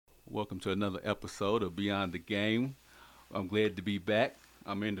Welcome to another episode of Beyond the Game. I'm glad to be back.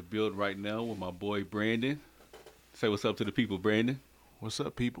 I'm in the build right now with my boy Brandon. Say what's up to the people, Brandon. What's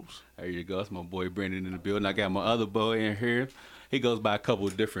up, peoples? There you go. It's my boy Brandon in the building. I got my other boy in here. He goes by a couple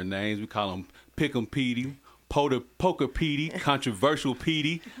of different names. We call him Pick'em Petey, Poker Petey, Controversial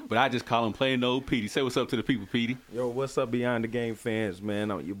Petey, but I just call him plain old Petey. Say what's up to the people, Petey. Yo, what's up, Beyond the Game fans, man?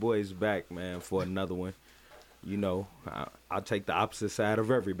 Your boy's back, man, for another one. You know, I'll take the opposite side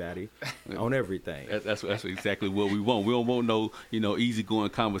of everybody on everything. That's exactly what we want. We don't want no, easygoing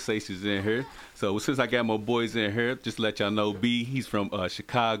conversations in here. So since I got my boys in here, just to let y'all know, B, he's from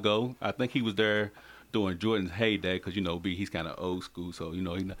Chicago. I think he was there during Jordan's heyday because, B, he's kind of old school. So,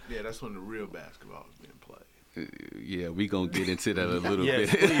 Yeah, that's when the real basketball was being played. Yeah, we going to get into that a little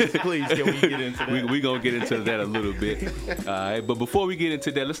yes, bit. please, can we get into that? we going to get into that a little bit. All right, but before we get into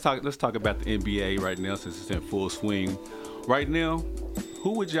that, let's talk about the NBA right now since it's in full swing. Right now,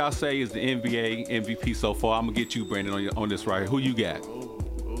 who would y'all say is the NBA MVP so far? I'm going to get you, Brandon, on this right here. Who you got?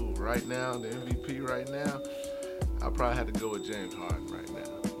 Right now, the MVP right now, I probably have to go with James Harden right now.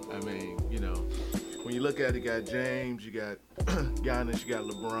 I mean, when you look at it, you got James, you got Giannis, you got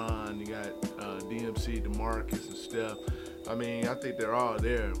LeBron, you got DMC, DeMarcus, and Steph. I mean, I think they're all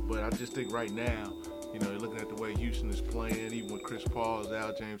there, but I just think right now, you're looking at the way Houston is playing, even when Chris Paul is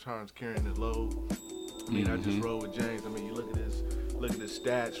out, James Harden's carrying the load. I mean, I just roll with James. I mean, you look at his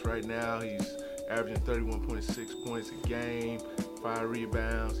stats right now. He's averaging 31.6 points a game, 5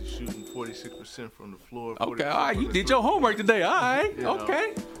 rebounds. He's shooting 46% from the floor. Okay, all right. You did your homework today. All right.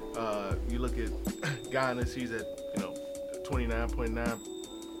 Okay. You look at Giannis. He's at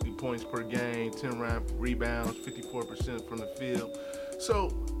 29.9 points per game, 10 rebounds, 54% from the field.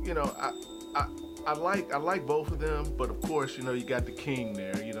 So I like both of them, but of course, you got the King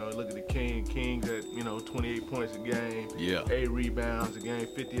there. Look at the King. King's at 28 points a game, 8 rebounds a game,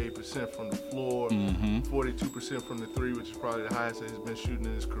 58% from the floor, 42% from the three, which is probably the highest that he's been shooting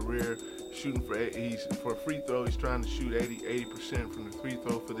in his career. Shooting for a free throw, he's trying to shoot 80% from the free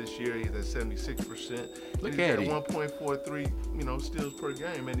throw for this year. He's at 76%. Look he's at got him. 1.43 steals per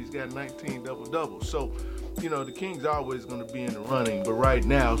game, and he's got 19 double-doubles. So, the King's always going to be in the running. But right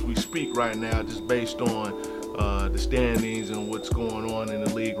now, as we speak right now, just based on the standings and what's going on in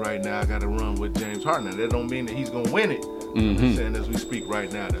the league right now, I got to run with James Harden. Now, that don't mean that he's going to win it. I'm just saying, as we speak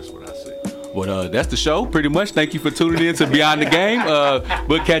right now, that's what I say. Well, that's the show, pretty much. Thank you for tuning in to Beyond the Game.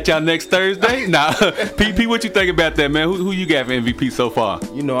 We'll catch y'all next Thursday. Now, PP, what you think about that, man? Who you got for MVP so far?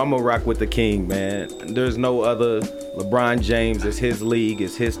 I'm going to rock with the King, man. There's no other LeBron James. It's his league.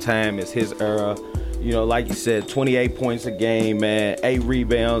 It's his time. It's his era. Like you said, 28 points a game, man. 8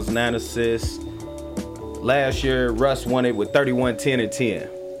 rebounds, 9 assists. Last year, Russ won it with 31, 10, and 10.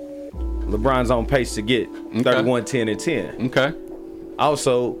 LeBron's on pace to get 31, 10, and 10. Okay.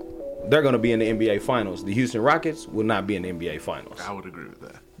 Also, they're going to be in the NBA Finals. The Houston Rockets will not be in the NBA Finals. I would agree with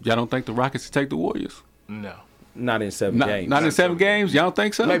that. Y'all don't think the Rockets should take the Warriors? No. Not in 7 games. Not in 7 games? Y'all don't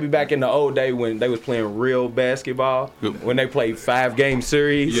think so? Maybe back in the old day when they was playing real basketball, when they played 5-game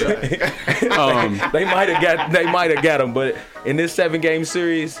series. Yeah. they might have got them, but in this 7-game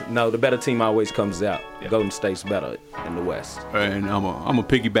series, no, the better team always comes out. Yeah. Golden State's better in the West. And I'm gonna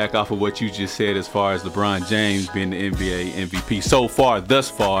piggyback off of what you just said as far as LeBron James being the NBA MVP so far, thus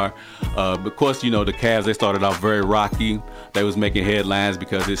far. Of course, the Cavs, they started off very rocky. They was making headlines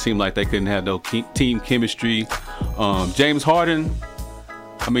because it seemed like they couldn't have no team chemistry. James Harden,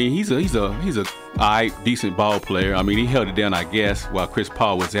 I mean, he's a all right, decent ball player. I mean, he held it down, I guess, while Chris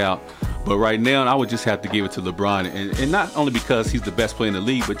Paul was out. But right now, I would just have to give it to LeBron, and not only because he's the best player in the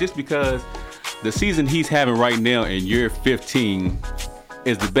league, but just because the season he's having right now in year 15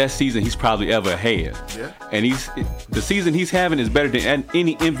 is the best season he's probably ever had. Yeah. And the season he's having is better than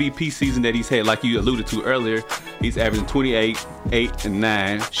any MVP season that he's had. Like you alluded to earlier, he's averaging 28, 8, and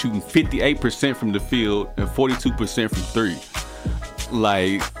 9, shooting 58% from the field and 42% from 3.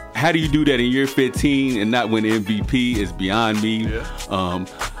 Like, how do you do that in year 15 and not win MVP is beyond me. Yeah.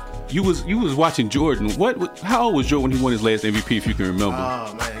 You was watching Jordan. How old was Jordan when he won his last MVP, if you can remember?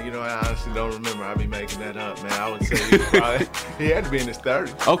 Oh, man, I honestly don't remember. I be making that up, man. I would say he had to be in his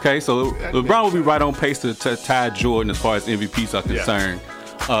 30s. Okay, so LeBron will be right on pace to tie Jordan as far as MVPs are concerned.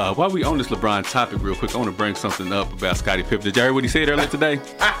 Yeah. While we on this LeBron topic real quick, I want to bring something up about Scottie Pippen. Did you hear what he said earlier today?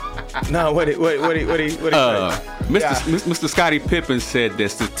 No, what he say? Mr. Scottie Pippen said that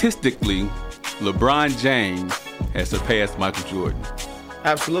statistically, LeBron James has surpassed Michael Jordan.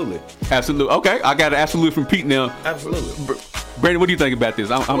 Absolutely. Okay, I got an absolute from Pete now. Absolutely. Brandon, what do you think about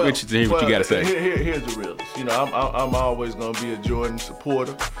this? I'm interested to hear what you got to say. Here's the realist. I'm always going to be a Jordan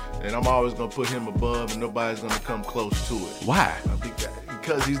supporter, and I'm always going to put him above, and nobody's going to come close to it. Why? I think that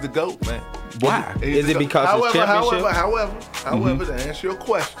Because he's the GOAT, man. Why? Is it because his championship? However, to answer your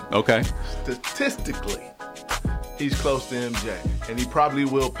question, Okay. statistically, he's close to MJ, and he probably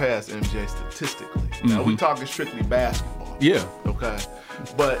will pass MJ statistically. Now, we're talking strictly basketball. Yeah. Okay?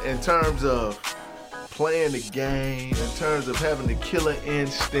 But in terms of playing the game, in terms of having the killer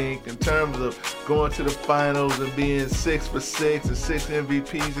instinct, in terms of going to the finals and being 6 for 6 and 6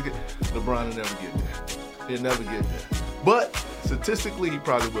 MVPs, LeBron will never get there. He'll never get there. But statistically, he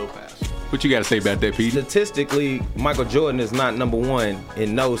probably will pass. What you got to say about that, Pete? Statistically, Michael Jordan is not number one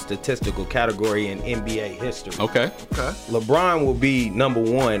in no statistical category in NBA history. Okay. Okay. LeBron will be number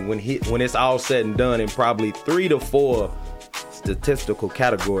one when it's all said and done in probably 3 to 4 statistical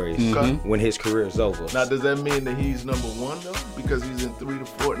categories when his career is over. Now, does that mean that he's number one though? Because he's in 3 to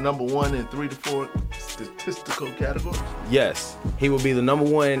 4, number one in 3 to 4 statistical categories? Yes, he will be the number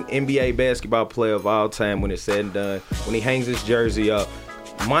one NBA basketball player of all time when it's said and done. When he hangs his jersey up,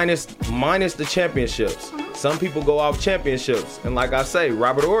 minus the championships. Some people go off championships, and like I say,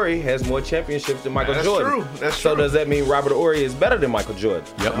 Robert Horry has more championships than Michael Jordan. True. That's so true. does that mean Robert Horry is better than Michael Jordan?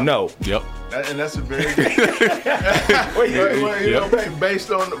 Yep. No. Yep. And that's a very good. You know, based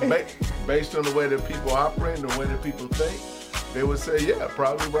on the way that people operate and the way that people think, they would say, yeah,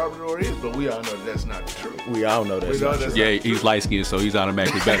 probably Robert Horry is, but we all know that's not true. We all know that's not true. Yeah, he's light skinned, so he's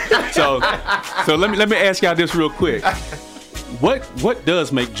automatically better. So let me ask y'all this real quick. What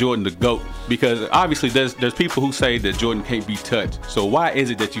does make Jordan the GOAT? Because obviously there's people who say that Jordan can't be touched. So why is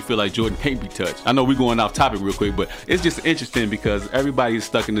it that you feel like Jordan can't be touched? I know we're going off topic real quick, but it's just interesting because everybody is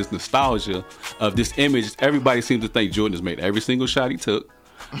stuck in this nostalgia of this image. Everybody seems to think Jordan has made every single shot he took,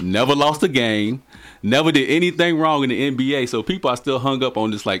 never lost a game, never did anything wrong in the NBA. So people are still hung up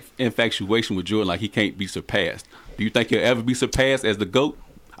on this like infatuation with Jordan, like he can't be surpassed. Do you think he'll ever be surpassed as the GOAT?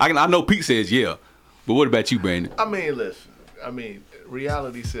 I know Pete says yeah, but what about you, Brandon? I mean, listen.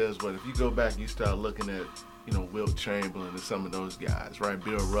 Reality says, but if you go back and you start looking at, Wilt Chamberlain and some of those guys, right?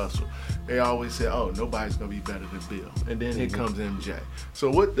 Bill Russell, they always say, oh, nobody's going to be better than Bill. And then here comes MJ.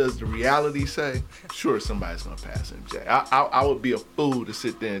 So what does the reality say? Sure, somebody's going to pass MJ. I would be a fool to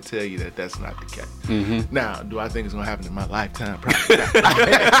sit there and tell you that that's not the case. Now, do I think it's going to happen in my lifetime? Probably not.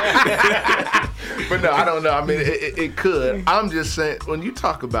 But no, I don't know. I mean, it could. I'm just saying, when you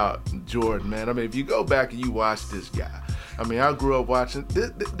talk about Jordan, man, if you go back and you watch this guy, I grew up watching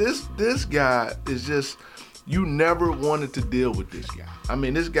this guy is just, you never wanted to deal with this guy.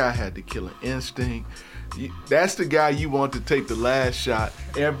 This guy had the killer instinct. That's the guy you want to take the last shot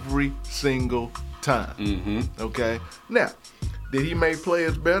every single time. Okay? Now, did he make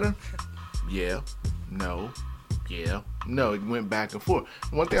players better? Yeah. No. Yeah. No, it went back and forth.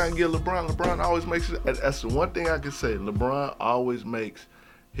 One thing I can give LeBron always makes it, that's the one thing I can say. LeBron always makes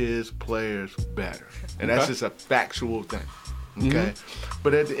his players better. And that's just a factual thing. Okay?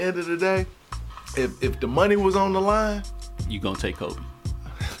 But at the end of the day, if the money was on the line, You gonna take Kobe?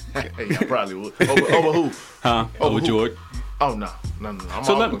 Hey, I probably would. Over who? Over Jordan? Oh no. I'm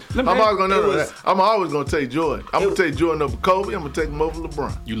So always gonna take Jordan. I'm gonna take Jordan over Kobe. I'm gonna take him over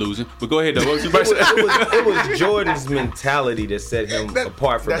LeBron. You losing? But go ahead though. What was you about to say? It was Jordan's mentality that set him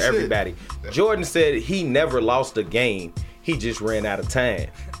apart from everybody. Jordan said he never lost a game. He just ran out of time.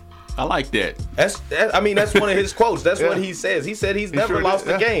 I like that. That's one of his quotes. That's what he says. He said he's never lost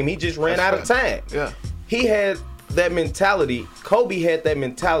a game. He just ran out of time. Yeah. He had that mentality. Kobe had that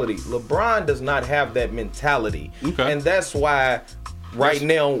mentality. LeBron does not have that mentality. Okay. And that's why right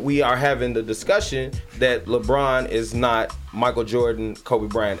now we are having the discussion that LeBron is not Michael Jordan, Kobe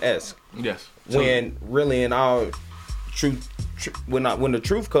Bryant-esque. Yes. When really in our truth, when the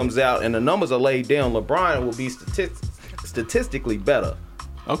truth comes out and the numbers are laid down, LeBron will be statistically better.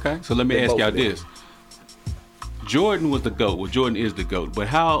 Okay, so let me ask y'all this. Jordan was the GOAT. Well, Jordan is the GOAT. But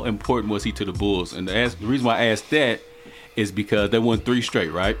how important was he to the Bulls? And the reason why I asked that is because they won 3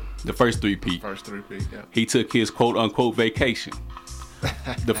 straight, right? The first 3-peat. Yeah. He took his quote-unquote vacation.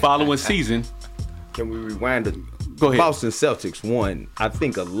 The following season. Can we rewind it? Go ahead. Boston Celtics won, I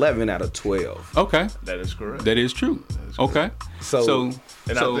think, 11 out of 12. Okay. That is correct. That is true. Okay. So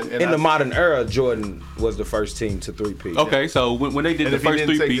in the modern era, Jordan was the first team to 3-peat. Okay, so when they did the first 3-peat, if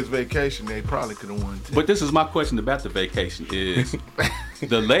he didn't take his vacation, they probably could have won too. But this is my question about the vacation is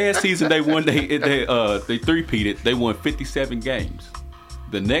the last season they won, they 3-peated, they won 57 games.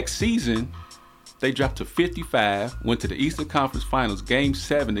 The next season, they dropped to 55, went to the Eastern Conference Finals, Game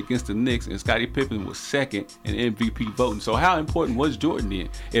 7 against the Knicks, and Scottie Pippen was second in MVP voting. So how important was Jordan then?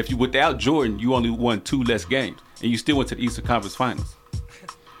 If you without Jordan, you only won 2 less games, and you still went to the Eastern Conference Finals.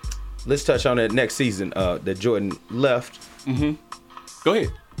 Let's touch on that next season that Jordan left. Go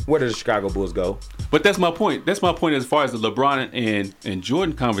ahead. Where did the Chicago Bulls go? But that's my point. That's my point as far as the LeBron and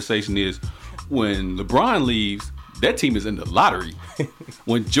Jordan conversation is. When LeBron leaves, that team is in the lottery.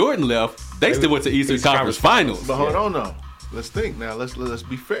 When Jordan left, they still went to Eastern Conference Finals. But hold on, though. Let's think now. Let's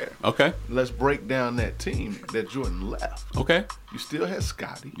be fair. Okay. Let's break down that team that Jordan left. Okay. You still had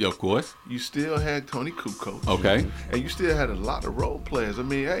Scottie. Yeah, of course. You still had Tony Kukoc. Okay. And you still had a lot of role players. I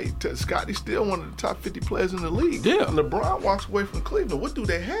mean, hey, Scottie's still one of the top 50 players in the league. Yeah. LeBron walks away from Cleveland. What do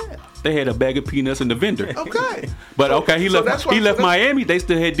they have? They had a bag of peanuts and the vendor. Okay. But he left Miami. They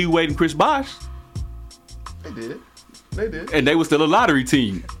still had D-Wade and Chris Bosh. They did. They did. And they were still a lottery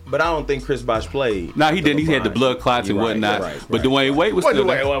team. But I don't think Chris Bosh played. No, he didn't. He had the blood clots and whatnot. But Dwayne Wade was still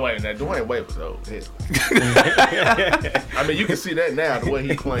there. Wait. Now, Dwayne Wade was old. I mean, you can see that now, the way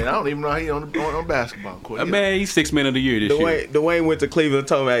he's playing. I don't even know how he's on basketball court. Man, he's 6 Man of the Year this year. Dwayne went to Cleveland and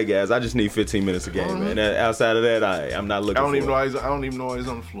told me, hey, guys, I just need 15 minutes a game, man. Outside of that, I'm not looking I don't even know why he's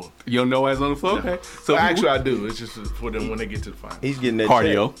on the floor. You don't know why he's on the floor? No. Okay. So actually, I do. It's just for them when they get to the finals. He's getting that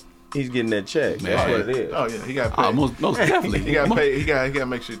cardio. Check. He's getting that check. Man. That's what it is. Oh yeah, he got paid. Most definitely. He got paid. He got to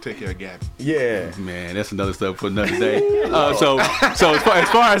make sure you take care of Gabby. Yeah. Man, that's another stuff for another day. So as far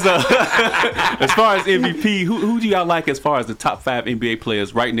as MVP, who do y'all like as far as the top 5 NBA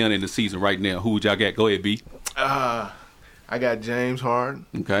players right now in the season? Right now, who would y'all got? Go ahead, B. I got James Harden.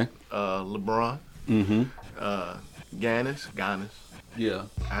 Okay. LeBron. Mm-hmm. Giannis. Yeah.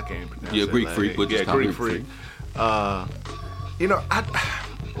 I can't pronounce. Yeah, Greek freak. Yeah, Greek freak.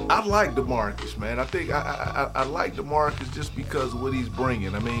 I like DeMarcus, man. I think I like DeMarcus just because of what he's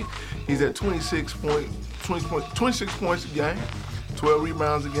bringing. I mean, he's at 26 points a game, 12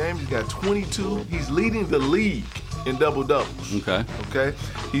 rebounds a game. He's got 22. He's leading the league in double-doubles. Okay.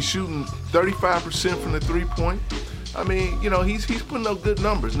 He's shooting 35% from the three-point. I mean, he's putting up good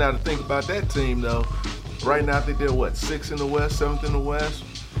numbers. Now, to think about that team, though, right now I think they're, 6th in the West, 7th in the West?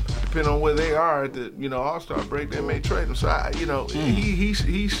 Depending on where they are at the All-Star break, they may trade him. So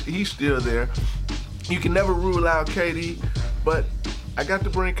he's still there. You can never rule out KD, but I got to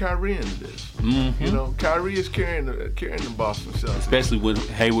bring Kyrie into this. Mm-hmm. Kyrie is carrying the Boston Celtics, especially when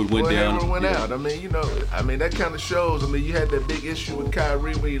Hayward went down. Hayward went out. I mean, that kind of shows. I mean, you had that big issue with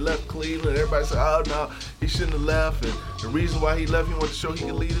Kyrie when he left Cleveland. Everybody said, "Oh no, he shouldn't have left." And the reason why he left, he wanted to show he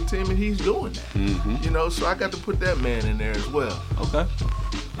could lead the team, and he's doing that. Mm-hmm. So I got to put that man in there as well. Okay.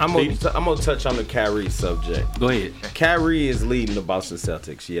 I'm gonna touch on the Kyrie subject. Go ahead. Kyrie is leading the Boston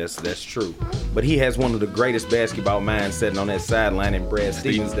Celtics. Yes, that's true. But he has one of the greatest basketball minds sitting on that sideline in Brad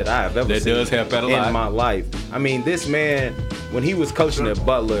Stevens that I have ever seen does help out a lot in my life. I mean, this man, when he was coaching at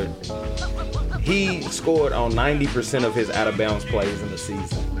Butler, he scored on 90% of his out-of-bounds plays in the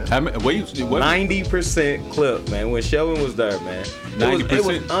season. 90% clip, man. When Shelvin was there, man, it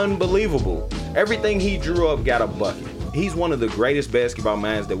was unbelievable. Everything he drew up got a bucket. He's one of the greatest basketball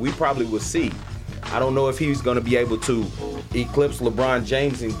minds that we probably will see. I don't know if he's going to be able to eclipse LeBron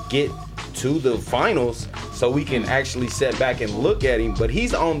James and get to the finals so we can actually sit back and look at him, but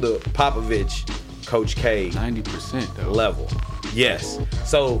he's on the Popovich, Coach K 90% though. Level. Yes.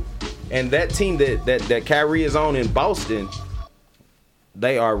 So, and that team that Kyrie is on in Boston,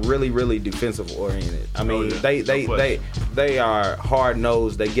 they are really, really defensive oriented. I mean, they are hard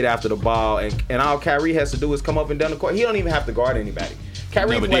nosed. They get after the ball, and all Kyrie has to do is come up and down the court. He don't even have to guard anybody.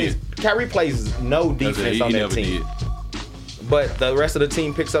 Kyrie plays no defense on that team. But the rest of the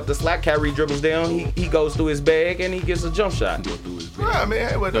team picks up the slack. Kyrie dribbles down. He goes through his bag and he gets a jump shot. Right, I mean,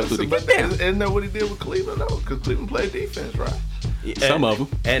 isn't that what he did with Cleveland though? Because Cleveland played defense, right? Some of them.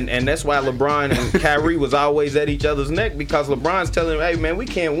 And that's why LeBron and Kyrie was always at each other's neck, because LeBron's telling him, hey, man, we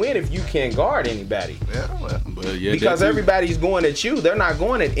can't win if you can't guard anybody. Because everybody's going at you. They're not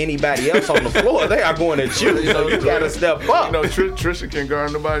going at anybody else on the floor. They are going at you. So you got to step up. Trisha can't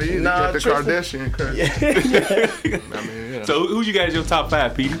guard nobody either. Got the Kardashian curse. So who you got as your top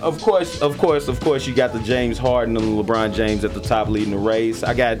 5, Petey? Of course, you got the James Harden and LeBron James at the top leading the race.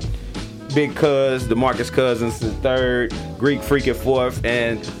 I got Big Cuz, DeMarcus Cousins in third, Greek Freak at fourth,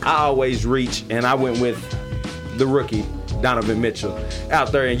 and I always reach, and I went with the rookie, Donovan Mitchell,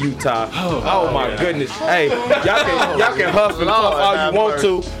 out there in Utah. Oh my goodness. Hey, y'all can huff and puff all you want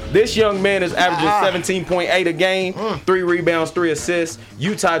to. This young man is averaging 17.8 a game, 3 rebounds, 3 assists.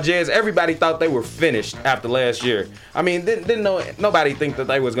 Utah Jazz, everybody thought they were finished after last year. I mean, didn't nobody think that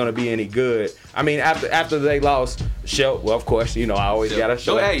they was going to be any good. I mean, after they lost, well, of course, I always got to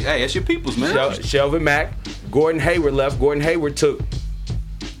show. Hey, that's your peoples, man. Shelvin Mack, Gordon Hayward left. Gordon Hayward took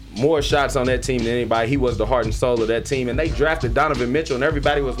more shots on that team than anybody. He was the heart and soul of that team. And they drafted Donovan Mitchell, and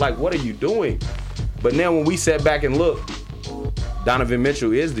everybody was like, what are you doing? But now when we sat back and look, Donovan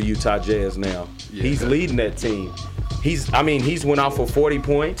Mitchell is the Utah Jazz now. Yeah. He's leading that team. He's went off for 40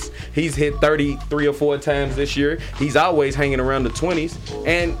 points. He's hit 33 or 4 times this year. He's always hanging around the 20s.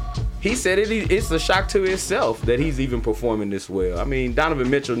 And he said it's a shock to himself that he's even performing this well. I mean,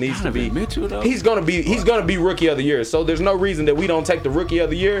 Donovan Mitchell needs to be. He's gonna be rookie of the year. So there's no reason that we don't take the rookie of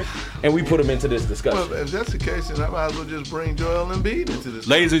the year and we put him into this discussion. Well, if that's the case, then I might as well just bring Joel Embiid into this.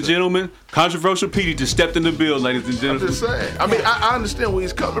 Ladies and gentlemen, controversial Petey just stepped in the bill. Ladies and gentlemen, I'm just saying. I mean, I understand where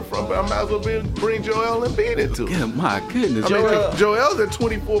he's coming from, but I might as well bring Joel Embiid into it. Yeah, my goodness. Joel's at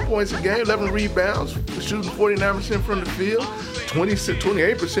 24 points a game, 11 rebounds, shooting 49% from the field,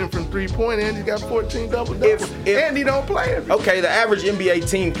 28% from three-point, and he got 14 double-doubles. And he don't play every Okay, the average NBA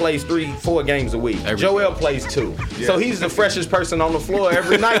team plays 3-4 games a week. Joel plays 2. Yeah. So he's the freshest person on the floor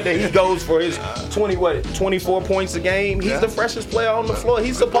every night that he goes for his 24 points a game. He's the freshest player on the floor.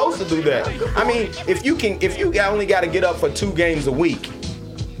 He's supposed to do that. I mean, if you only got to get up for 2 games a week,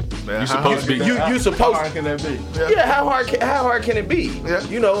 you're supposed to be. You supposed. How hard can that be? Yeah, how hard can it be? Yeah.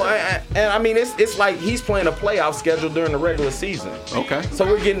 You know, and I mean, it's like he's playing a playoff schedule during the regular season. Okay. So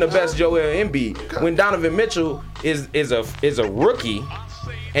we're getting the best Joel Embiid. Okay. When Donovan Mitchell is a rookie,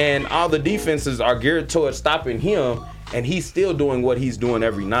 and all the defenses are geared towards stopping him, and he's still doing what he's doing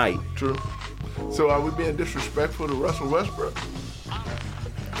every night. True. So are we being disrespectful to Russell Westbrook?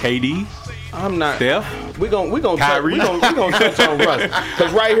 KD? I'm not. Steph? We're gonna touch on Russ,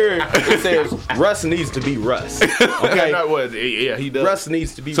 because right here it says Russ needs to be Russ. Okay. Yeah, he does. Russ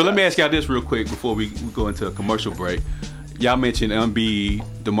needs to be. So Russ. let me ask y'all this real quick before we go into a commercial break. Y'all mentioned Embiid,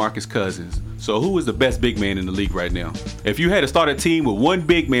 DeMarcus Cousins. So who is the best big man in the league right now? If you had to start a team with one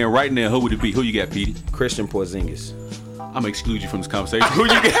big man right now, who would it be? Who you got, Petey? Christian Porzingis. I'm gonna exclude you from this conversation. Who you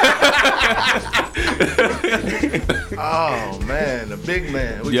got? Oh man, the big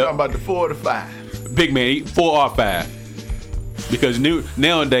man. We're talking about the 4 or the 5. Big man, 4 or 5. Because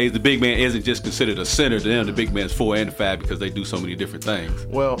nowadays the big man isn't just considered a center. Now the big man's 4 and 5 because they do so many different things.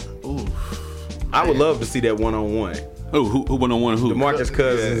 Well, I would love to see that one-on-one. Who one-on-one? Who? DeMarcus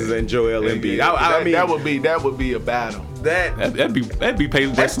Cousins and Joel Embiid. I mean, that would be a battle. That'd be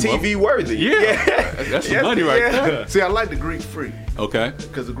paid. That's TV worthy. Yeah. That's some money right there. See, I like the Greek Freak. Okay.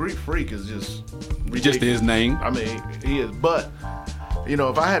 Because the Greek Freak is just ridiculous. Just his name. I mean, he is. But you know,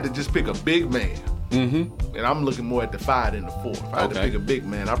 if I had to just pick a big man, and I'm looking more at the 5 than the 4. If I had to pick a big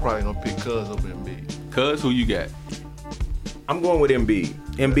man, I'm probably gonna pick Cuz over Embiid. Cuz, who you got? I'm going with Embiid.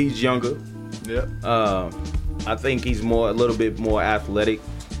 Embiid's younger. Yep. I think he's a little bit more athletic,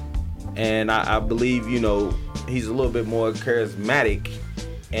 and I believe, you know, he's a little bit more charismatic,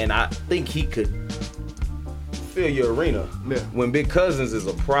 and I think he could fill your arena. Yeah. When Big Cousins is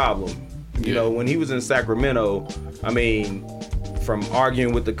a problem, you know, when he was in Sacramento, I mean, from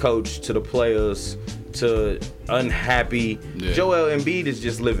arguing with the coach to the players to unhappy, Joel Embiid is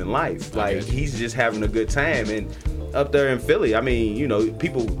just living life. Like, he's just having a good time, and up there in Philly, I mean, you know,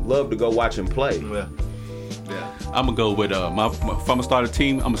 people love to go watch him play. Yeah. I'm gonna go with if I'm gonna start a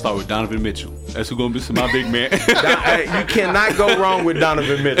team, I'm gonna start with Donovan Mitchell. That's who's gonna be my big man. You cannot go wrong with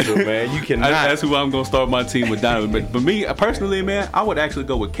Donovan Mitchell, man. You cannot. That's who I'm gonna start my team with, Donovan. But for me personally, man, I would actually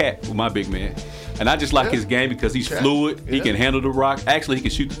go with Cat with my big man. And I just like his game because he's fluid. He can handle the rock. Actually, he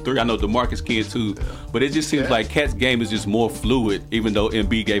can shoot the 3. I know DeMarcus can too. But it just seems like Cat's game is just more fluid, even though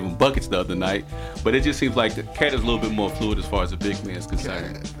Embiid gave him buckets the other night. But it just seems like the Cat is a little bit more fluid as far as the big man is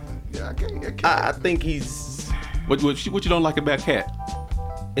concerned. I think he's... What you don't like about Cat?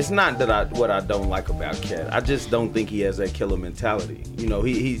 It's not that what I don't like about Cat. I just don't think he has that killer mentality. You know,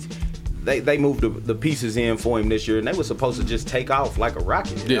 they moved the pieces in for him this year, and they were supposed to just take off like a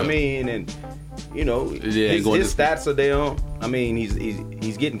rocket. Yeah. I mean, and you know, his stats are down. I mean,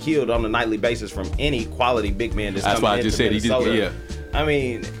 he's getting killed on a nightly basis from any quality big man that's coming into Minnesota. That's why I just said he did. Yeah. I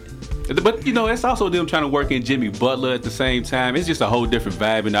mean. But, you know, it's also them trying to work in Jimmy Butler at the same time. It's just a whole different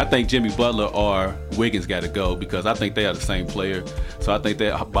vibe. And I think Jimmy Butler or Wiggins got to go because I think they are the same player. So I think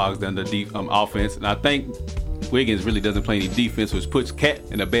that bogs down the offense. And I think Wiggins really doesn't play any defense, which puts Cat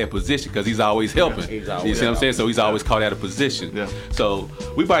in a bad position because he's always helping. You see what I'm saying? So he's always caught out of position. Yeah. So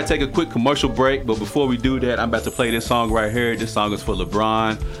we about to take a quick commercial break. But before we do that, I'm about to play this song right here. This song is for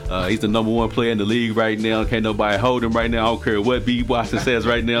LeBron. He's the #1 player in the league right now. Can't nobody hold him right now. I don't care what B. Watson says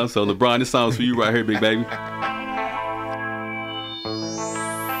right now. So LeBron, this song's for you right here, big baby. I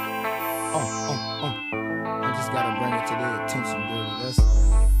just gotta bring it to their attention, dirty.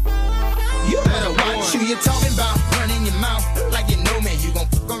 You better watch who you talking about, running your mouth like you know me. You gon'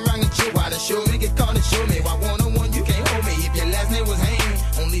 fuck around and chill while the show me get called and show me. Why one-on-one you can't hold me if your last name was Hayne.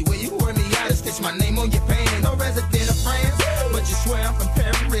 Only way you heard me out is stitch my name on your pan. No resident of France, but you swear I'm from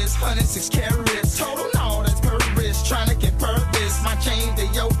Paris. 106 carats, total no, that's purpose. Trying to get purpose, my chain to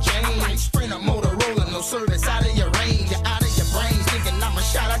your chain. Like Sprinter, Motorola, no service out of your range.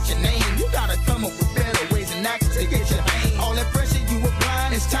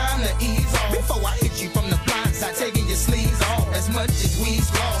 before I hit you from the blind side, taking your sleeves off. As much as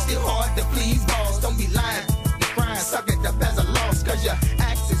we's lost, still hard to please, boss. Don't be lying, crying, suck it up as a loss, cause your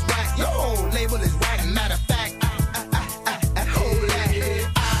axe is whack, your whole label is whack. Matter of fact, hold that.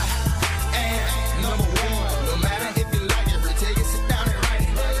 I am number one. No matter if you like it, take it, sit down and write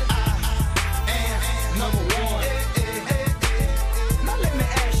it. I am number one. Now let me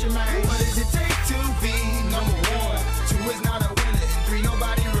ask you, man, what does it take to be number one? 2 is not a winner, and 3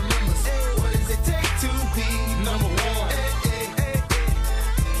 nobody remembers. What does it take to be number one?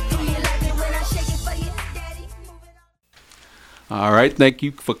 Do you like it when I shake it for you, daddy? All right, thank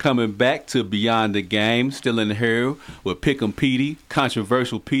you for coming back to Beyond the Game. Still in here with Pick'em Petey,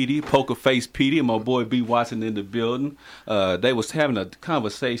 Controversial Petey, Poker Face Petey, and my boy B. Watson in the building. They was having a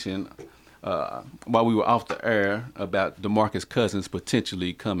conversation while we were off the air about DeMarcus Cousins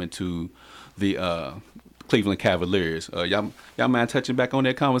potentially coming to the Cleveland Cavaliers. Y'all mind touching back on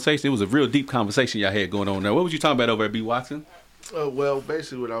that conversation? It was a real deep conversation y'all had going on there. What was you talking about over at B. Watson? Well,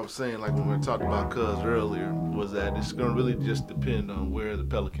 basically what I was saying, like when we talked about Cuz earlier, was that it's going to really just depend on where the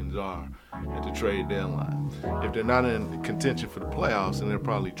Pelicans are at the trade deadline. If they're not in contention for the playoffs, then they'll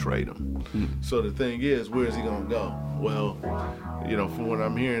probably trade him. So the thing is, where is he going to go? Well, from what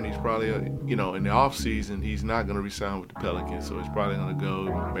I'm hearing, he's probably, in the offseason, he's not going to re-sign with the Pelicans. So he's probably going to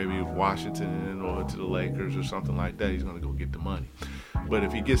go maybe Washington or to the Lakers or something like that. He's going to go get the money. But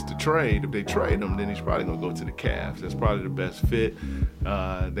if he gets the trade, if they trade him, then he's probably going to go to the Cavs. That's probably the best fit.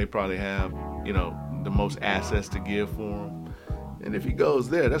 They probably have, the most assets to give for him. And if he goes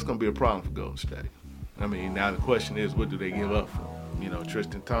there, that's going to be a problem for Golden State. I mean, now the question is, what do they give up for him?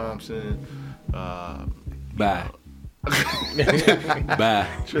 Tristan Thompson. Bye. Bye.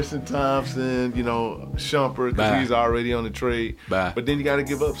 Tristan Thompson, Shumpert, because Bye. he's already on the trade. Bye. But then you got to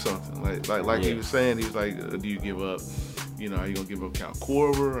give up something. Like he was saying, he was like, do you give up, are you going to give up Cal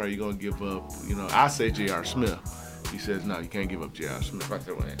Korver? Are you going to give up, I say J.R. Smith. He says, no, you can't give up J.R. Smith. I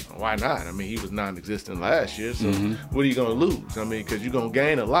said, well, why not? I mean, he was non-existent last year, so what are you going to lose? I mean, because you're going to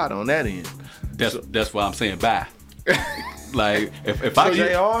gain a lot on that end. That's why I'm saying bye. Like, if I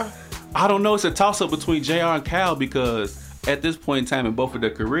get JR? I don't know. It's a toss-up between JR and Cal because at this point in time in both of their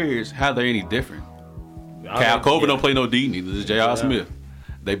careers, how they're any different. Cal Korver don't play no D, neither does JR Smith.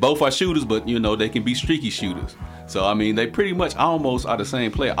 They both are shooters, but, they can be streaky shooters. So, I mean, they pretty much almost are the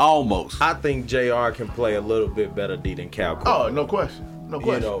same player. Almost. I think JR can play a little bit better D than Cal Korver. Oh, no question. No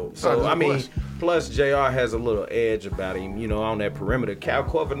question. So, I mean, plus JR has a little edge about him, on that perimeter. Cal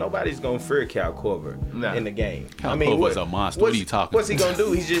Korver, nobody's going to fear Cal Korver in the game. Cal Korver's a monster. What are you talking What's he going to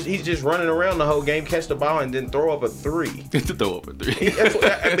do? He's just running around the whole game, catch the ball, and then throw up a three.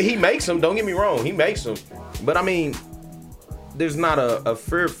 He makes them. Don't get me wrong. He makes them. But, I mean, there's not a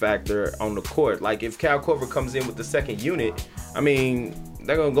fear factor on the court. Like, if Cal Korver comes in with the second unit, I mean,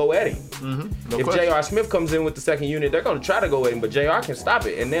 they're going to go at him. If J.R. Smith comes in with the second unit, they're going to try to go at him, but J.R. can stop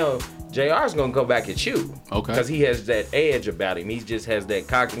it. And now J.R.'s going to go back at you. Okay. Because he has that edge about him. He just has that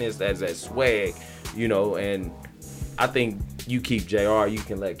cockiness, has that swag, and I think you keep J.R., you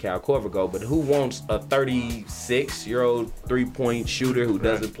can let Cal Korver go. But who wants a 36-year-old three-point shooter who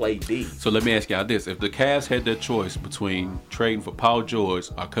doesn't play D? So let me ask y'all this. If the Cavs had their choice between trading for Paul George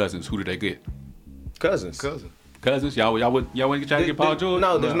or Cousins, who do they get? Cousins. Cousins? Y'all wouldn't try to get Paul George?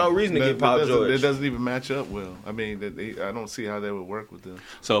 No, there's no reason to get Paul George. It doesn't even match up well. I mean, I don't see how that would work with them.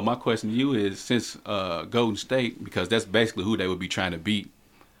 So my question to you is, since Golden State, because that's basically who they would be trying to beat,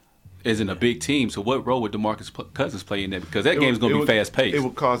 isn't a big team, so what role would DeMarcus Cousins play in that? Because that game's going to be fast-paced. It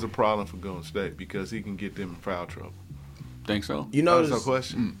would cause a problem for Golden State because he can get them in foul trouble. Think so? That's no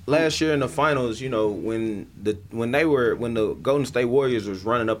question. Last year in the finals, when the Golden State Warriors was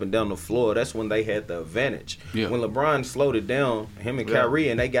running up and down the floor, that's when they had the advantage. Yeah. When LeBron slowed it down, him and Kyrie,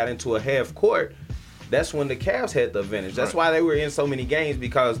 and they got into a half court, that's when the Cavs had the advantage. That's why they were in so many games,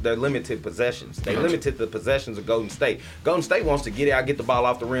 because they're limited possessions. They limited the possessions of Golden State. Golden State wants to get it out, get the ball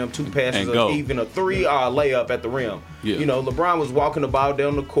off the rim, 2 passes, or even a 3 or a layup at the rim. Yeah. LeBron was walking the ball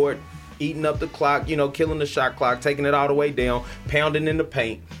down the court, eating up the clock, killing the shot clock, taking it all the way down, pounding in the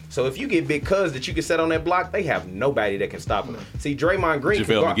paint. So if you get big cuz that you can set on that block, they have nobody that can stop him. See, Draymond Green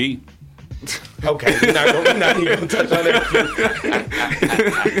can guard. McGee. Okay, we're not even going to touch on that.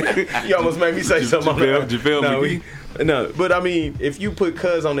 You almost made me say something on that. JaVale McGee. No, but I mean, if you put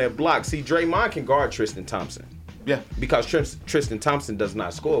cuz on that block, see, Draymond can guard Tristan Thompson. Yeah. Because Tristan Thompson does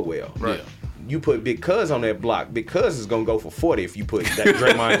not score well. Right. you put Big Cuz on that block. Big Cuz is gonna go for 40 if you put that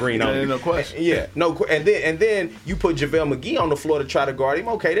Draymond Green on. No question. Yeah, and then you put JaVale McGee on the floor to try to guard him.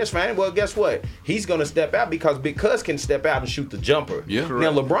 Okay, that's fine. Well, guess what? He's gonna step out because Big Cuz can step out and shoot the jumper. Yeah.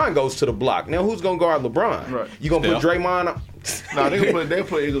 Now LeBron goes to the block. Now who's gonna guard LeBron? Right. You gonna put Steph. Draymond on? No, they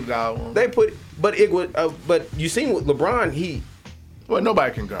put Iguodala on. They put, but you seen with LeBron, Well,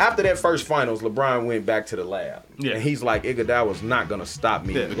 nobody can guard. after that first finals, LeBron went back to the lab. Yeah. And he's like, Iguodala was not going to stop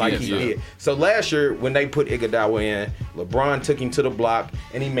me Yeah, like yeah, he yeah. did. So last year, when they put Iguodala in, LeBron took him to the block,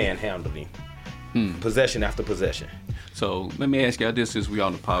 and he manhandled him. Possession after possession. So let me ask y'all this, since we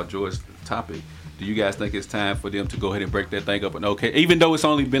on the Paul George topic. Do you guys think it's time for them to go ahead and break that thing up? And okay, even though it's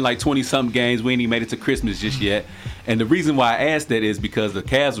only been like 20-something games, we ain't even made it to Christmas just yet. And the reason why I asked that is because the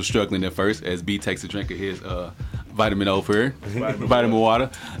Cavs were struggling at first, as B takes a drink of his vitamin O for her, vitamin water.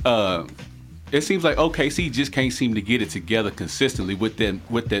 It seems like OKC just can't seem to get it together consistently with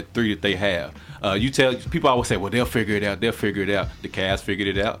that three that they have. You tell people always say, well, they'll figure it out. They'll figure it out. The Cavs figured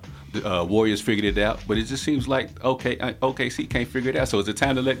it out. The Warriors figured it out. But it just seems like OKC can't figure it out. So is it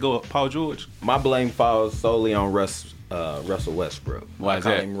time to let go of Paul George? My blame falls solely on Russell Westbrook. Why I is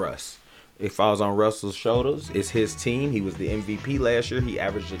call that? him Russ. It falls on Russell's shoulders. It's his team. He was the MVP last year. He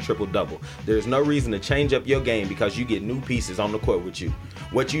averaged a triple-double. There's no reason to change up your game because you get new pieces on the court with you.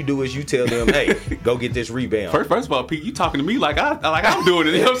 What you do is you tell them, hey, go get this rebound. First of all, Pete, you talking to me like I'm doing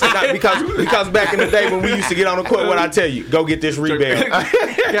it. You know what I'm saying? because back in the day when we used to get on the court, what I tell you, go get this rebound.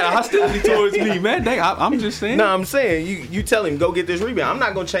 Yeah, hostility towards me, man. I'm just saying. No, I'm saying you tell him go get this rebound. I'm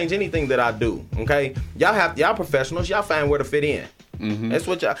not gonna change anything that I do. Okay, y'all professionals. Y'all find where to fit in. That's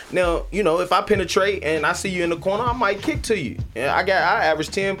what y'all. Now if I penetrate and I see you in the corner, I might kick to you. Yeah, I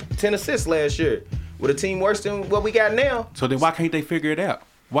averaged 10 assists last year with a team worse than what we got now. So then why can't they figure it out?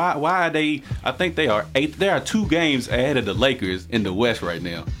 Why are they? I think they are 8. There are 2 games ahead of the Lakers in the West right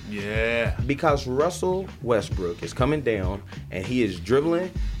now. Yeah. Because Russell Westbrook is coming down and he is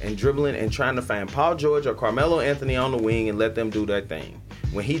dribbling and trying to find Paul George or Carmelo Anthony on the wing and let them do their thing.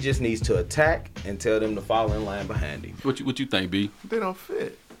 When he just needs to attack and tell them to fall in line behind him. What you think, B? They don't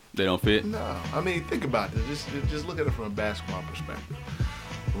fit. They don't fit? No. I mean, think about this. Just look at it from a basketball perspective.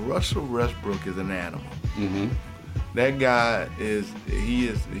 Russell Westbrook is an animal. Mm-hmm. That guy is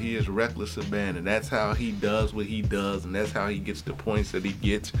reckless abandon. That's how he does what he does, and that's how he gets the points that he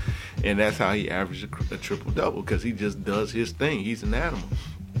gets, and that's how he averages a triple-double, because he just does his thing. He's an animal.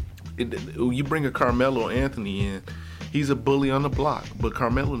 You bring a Carmelo Anthony in, he's a bully on the block, but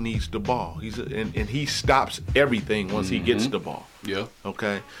Carmelo needs the ball. And he stops everything once he gets the ball. Yeah.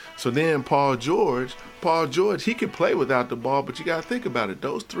 Okay. So then Paul George, he can play without the ball, but you got to think about it.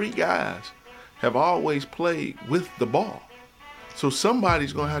 Those 3 guys have always played with the ball. So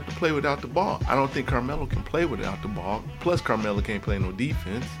somebody's going to have to play without the ball. I don't think Carmelo can play without the ball. Plus, Carmelo can't play no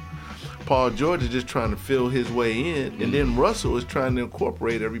defense. Paul George is just trying to fill his way in, and then Russell is trying to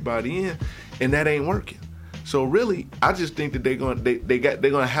incorporate everybody in, and that ain't working. So really, I just think that they're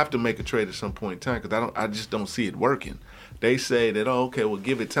gonna have to make a trade at some point in time, because I just don't see it working. They say that, oh, okay, well,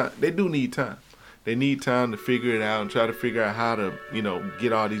 give it time. They do need time. They need time to figure it out and try to figure out how to,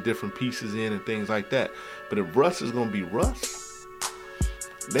 get all these different pieces in and things like that. But if Russ is gonna be Russ,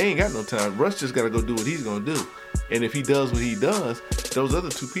 they ain't got no time. Russ just gotta go do what he's gonna do. And if he does what he does, those other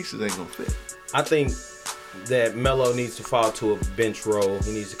 2 pieces ain't gonna fit. I think that Melo needs to fall to a bench role.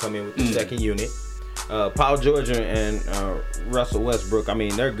 He needs to come in with the second unit. Paul George and Russell Westbrook, I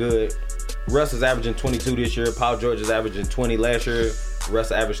mean, they're good. Russ is averaging 22 this year. Paul George is averaging 20 last year.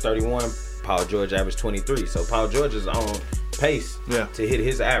 Russ averaged 31. Paul George averaged 23. So Paul George is on pace to hit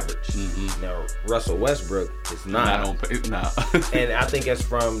his average. Mm-hmm. Now, Russell Westbrook is not on pace. Nah. And I think that's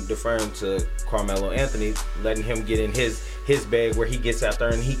from deferring to Carmelo Anthony, letting him get in his bag where he gets out there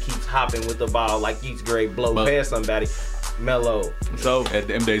and he keeps hopping with the ball like he's great, blow past somebody. Melo. So at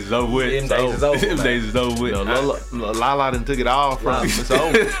them days is over with. Them days is over. Them days is over with. Lala done took it all from him. It's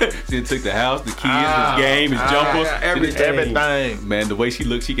over. She took the house, the keys, his game, his jumper, everything. Man, the way she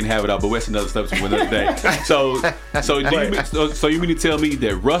looks, she can have it all. But that's another subject for another day. So you mean to tell me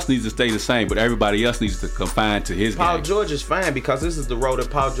that Russ needs to stay the same, but everybody else needs to confine to his Paul game? George is fine because this is the role that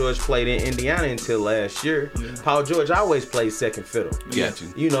Paul George played in Indiana until last year. Yeah. Paul George always played second fiddle. Got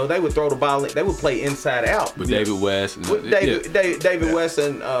you. They would throw the ball in, they would play inside out. With David West. David West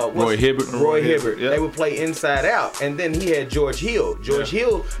and Roy Hibbert. Roy Hibbert. Yeah. They would play inside out. And then he had George Hill. George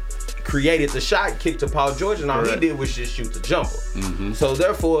Hill created the shot, kicked to Paul George, and all he did was just shoot the jumper. Mm-hmm. So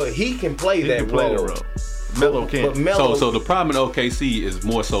therefore, he can play that role. Melo can't. So the problem in OKC is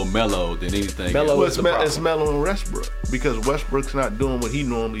more so Melo than anything. It's Melo and Westbrook, because Westbrook's not doing what he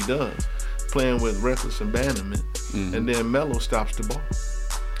normally does, playing with reckless abandonment, and then Melo stops the ball.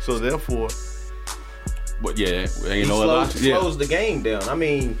 So therefore, But yeah, ain't He no other. slows the game down. I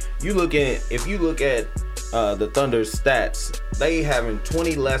mean, if you look at the Thunder's stats, they having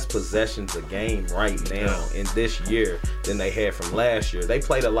 20 less possessions a game right now in this year than they had from last year. They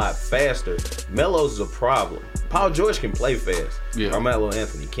played a lot faster. Melo's a problem. Paul George can play fast. Yeah. Carmelo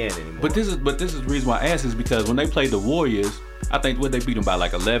Anthony can't anymore. But this is the reason why I asked is because when they played the Warriors, I think they beat them by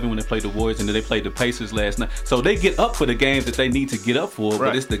like 11 when they played the Warriors, and then they played the Pacers last night. So they get up for the games that they need to get up for,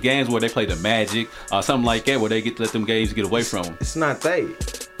 but it's the games where they play the Magic or something like that where they get to let them games get away from them. It's not they.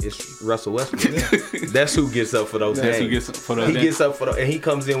 It's Russell Westbrook. That's who gets up for those games. Who gets up for those He games. gets up for those, and he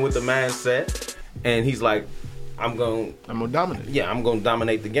comes in with the mindset, and he's like, I'm gonna dominate. Yeah, I'm gonna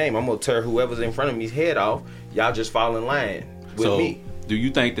dominate the game. I'm gonna tear whoever's in front of me's head off. Y'all just fall in line with me. Do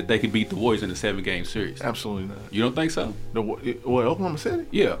you think that they could beat the Warriors in a 7-game series? Absolutely not. You don't think so? What, Oklahoma City?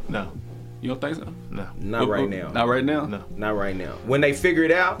 Yeah. No. You don't think so? No. Not right now. Not right now? No. Not right now. When they figure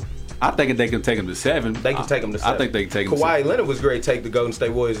it out, I think they can take them to 7. they can take them to 7. I think they can take them to 7. Kawhi Leonard was great. Take the Golden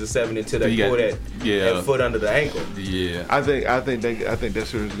State Warriors to 7 until they pull that foot under the ankle. Yeah. I think that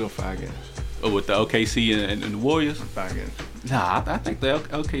series will go 5 games. Oh, with the OKC and the Warriors? 5 games. Nah, I think the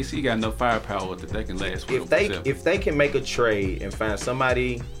OKC got enough firepower that they can last with them. If they can make a trade and find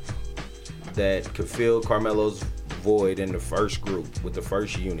somebody that could fill Carmelo's void in the first group with the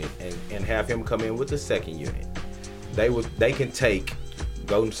first unit and have him come in with the second unit, they can take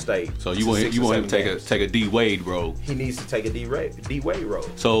Golden State. So you want him to take a D Wade role? He needs to take a D Wade role.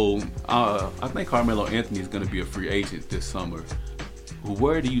 So I think Carmelo Anthony is going to be a free agent this summer.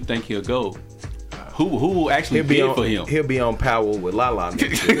 Where do you think he'll go? Who will actually bid for him? He'll be on Powell with Lala.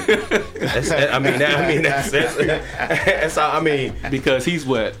 That's all. I mean, because he's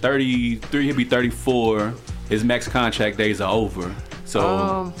what, 33? He'll be 34. His max contract days are over.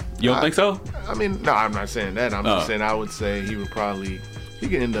 So you don't think so? I mean, no, I'm not saying that. I'm just saying I would say he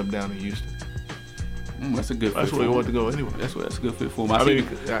could end up down in Houston. That's a good fit. That's where he wanted to go anyway. That's a good fit for him. I mean,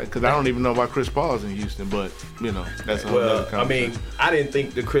 because I don't even know why Chris Paul's in Houston, but that's another conversation. I mean, I didn't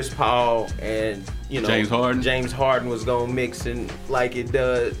think the Chris Paul and James Harden was gonna mix and like it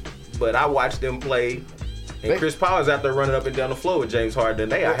does, but I watched them play. And Chris Paul is out there running up and down the floor with James Harden,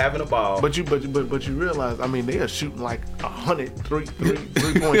 and they are having a ball. But you realize, I mean, they are shooting like 100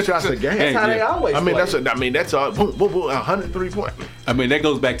 three-point shots a game. That's how they always play. That's all. Boom, boom, boom, 100 3-point. I mean, that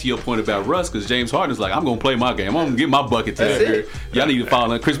goes back to your point about Russ, because James Harden's like, I'm gonna play my game. I'm gonna get my bucket today. Y'all need to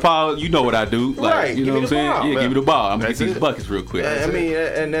follow. Chris Paul, you know what I do. Like, right. You know what I'm saying? Ball. Yeah, give me the ball. I'm gonna get these buckets real quick. I mean,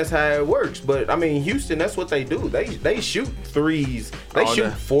 and that's how it works. But I mean, Houston, that's what they do. They shoot threes. They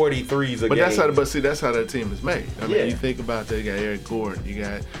shoot 40 threes a game. That's how that team is made. I mean, you think about that. You got Eric Gordon. You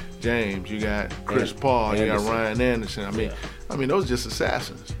got James. You got Chris Paul. You got Ryan Anderson. I mean, those are just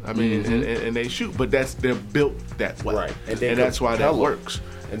assassins. I mean, and they shoot, but they're built that way. Right. And that's why that works.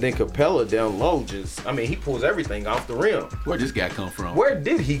 And then Capella down low he pulls everything off the rim. Where this guy come from? Where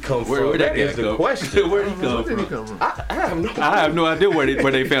did he come from? That is the question. Where did he come from? I have no idea where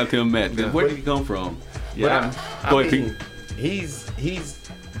they found him at. Where did he come from? Yeah. I mean, he's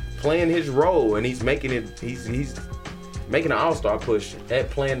playing his role, and he's making it. He's making an all-star push at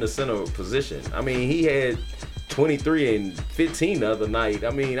playing the center position. I mean, he had 23 and 15 the other night.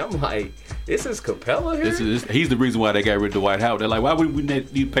 I mean, I'm like, this is Capella here? He's the reason why they got rid of Dwight Howard. They're like, why would we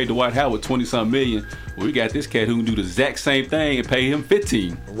need to pay Dwight Howard 20-something million? Well, we got this cat who can do the exact same thing and pay him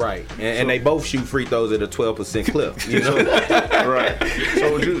 15. Right. And they both shoot free throws at a 12% clip. You know?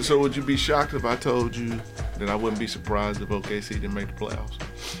 Right. So would you be shocked if I told you that I wouldn't be surprised if OKC didn't make the playoffs?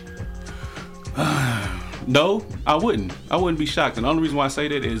 No, I wouldn't. I wouldn't be shocked. And the only reason why I say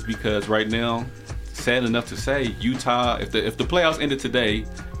that is because right now, sad enough to say, Utah, if the playoffs ended today,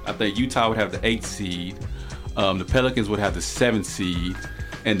 I think Utah would have the 8th seed. The Pelicans would have the 7th seed.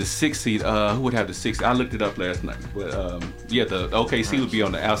 And the 6th seed, who would have the 6th? I looked it up last night. But the OKC would be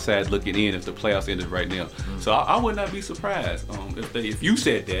on the outside looking in if the playoffs ended right now. So I would not be surprised if you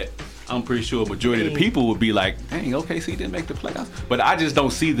said that. I'm pretty sure a majority of the people would be like, dang, OKC didn't make the playoffs. But I just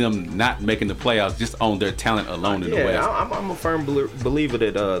don't see them not making the playoffs just on their talent alone in the West. I'm a firm believer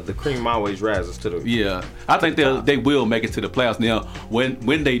that the cream always rises to the Yeah, I think they will make it to the playoffs. Now,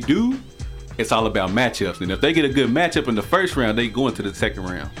 when they do, it's all about matchups. And if they get a good matchup in the first round, they go into the second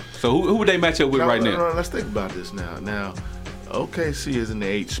round. So who would they match up with right now? No, let's think about this now. Now, OKC is in the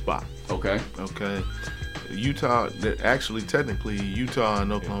 8th spot. Okay. Utah, technically, Utah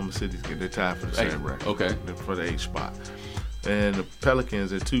and Oklahoma City, they're tied for the same record. Okay. For the 8th spot. And the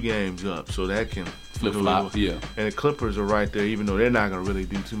Pelicans are 2 games up, so that can flip-flop, yeah. And the Clippers are right there, even though they're not going to really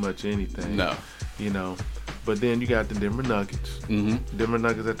do too much anything. No. But then you got the Denver Nuggets. Mm-hmm. Denver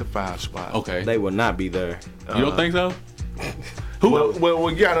Nuggets at the 5 spot. Okay. They will not be there. You don't think so? Well,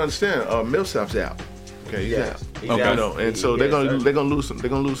 you got to understand, Millsap's out. Okay, he's Yes. out. He's Okay. You out. know, and so He- they're yes, gonna sir. they're gonna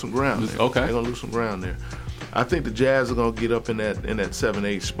lose some ground. There. Okay. They're gonna lose some ground there. I think the Jazz are gonna get up in that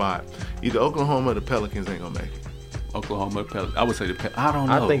 7-8 spot. Either Oklahoma or the Pelicans ain't gonna make it. Oklahoma, I would say I don't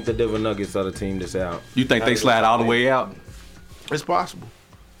know. I think the Denver Nuggets are the team that's out. You think they slide all the way out? It's possible.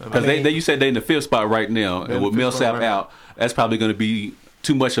 Because you said they're in the fifth spot right now, They're and in with the fifth spot Millsap right now. out, that's probably going to be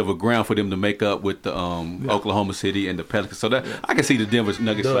too much of a ground for them to make up with the Oklahoma City and the Pelicans. So that I can see the Denver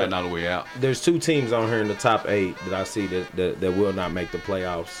Nuggets sliding all the way out. There's 2 teams on here in the top 8 that I see that will not make the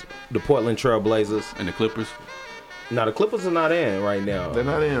playoffs. The Portland Trail Blazers. And the Clippers. Now the Clippers are not in right now. They're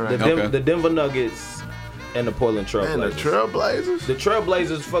not in right the now. Okay. The Denver Nuggets and the Portland Trail And the Blazers. Trailblazers. The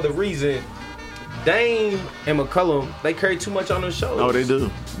Trailblazers, for the reason Dame and McCollum, they carry too much on their shoulders. Oh, they do.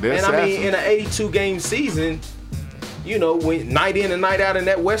 They're And I mean, in assassins. an 82-game season, you know, when night in and night out in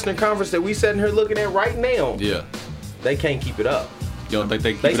that Western Conference that we sitting here looking at right now, Yeah. they can't keep it up. You don't think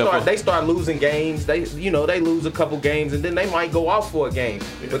they keep it up? They start losing games. They lose a couple games and then they might go off for a game.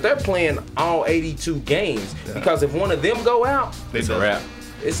 But they're playing all 82 games because if one of them go out, It's a wrap.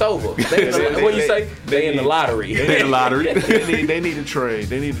 it's over. What you say? They in the lottery. They in the lottery. they need a trade.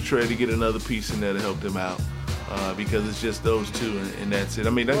 They need a trade to get another piece in there to help them out. Because it's just those two, and that's it. I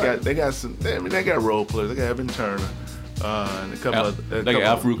mean, they got role players. They got Evan Turner, and a couple of. They got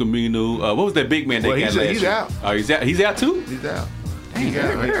Alfred Aminu. What was that big man they Well, got last he's year? out. Oh, he's out. He's out too. He's out. Dang, He's out.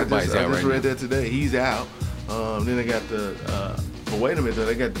 everybody's out I just right read now. that today. He's out. Then they got the. But wait a minute, though.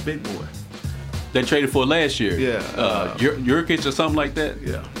 They got the big boy. They traded for last year. Yeah, Jurkic or something like that.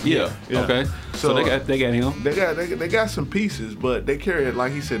 Yeah. Yeah. Yeah. Okay. So they got him. They got some pieces, but they carry it,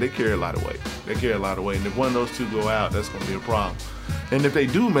 like he said, they carry a lot of weight. They carry a lot of weight, and if one of those two go out, that's going to be a problem. And if they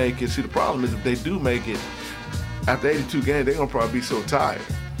do make it, see, the problem is if they do make it, after 82 games, they're going to probably be so tired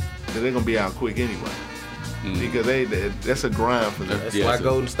that they're going to be out quick anyway. Because that's a grind for them. That's Yeah, why so-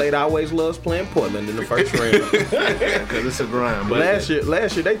 Golden State always loves playing Portland in the first round. Because it's a grind. But last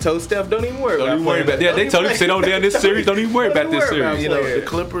year they told Steph, don't even worry Don't about even worry playing. about that. They told him sit on down this series. Don't even worry about this series. you know, the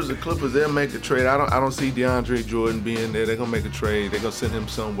Clippers, they'll make a trade. I don't see DeAndre Jordan being there. They're gonna make a trade. They're gonna send him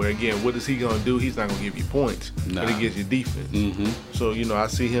somewhere. Again, what is he gonna do? He's not gonna give you points, Nah. but he gives you defense. Mm-hmm. So I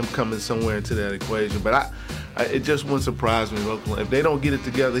see him coming somewhere into that equation. But it just wouldn't surprise me if Oklahoma, if they don't get it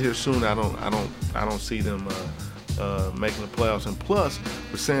together here soon. I don't see them making the playoffs. And plus,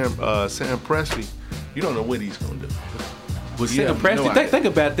 with Sam Presti, you don't know what he's gonna do. With You Sam have no Presti, idea. think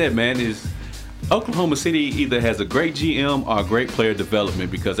about that, man. Is Oklahoma City either has a great GM or great player development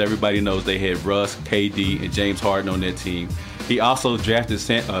because everybody knows they had Russ, KD, and James Harden on their team. He also drafted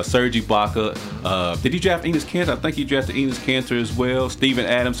Serge Ibaka. Did he draft Enes Kanter? I think he drafted Enes Kanter as well. Steven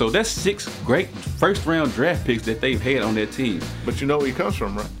Adams. So that's 6 great first-round draft picks that they've had on their team. But you know where he comes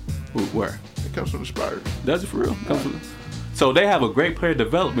from, right? Where? He comes from the Spurs. Does it for real? So they have a great player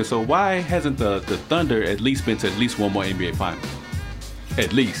development. So why hasn't the Thunder at least been to at least one more NBA Finals?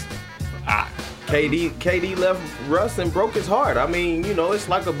 At least. KD left Russ and broke his heart. I mean, it's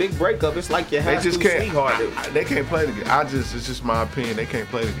like a big breakup. It's like your high They just school can't. sweetheart. They can't play together. It's just my opinion. They can't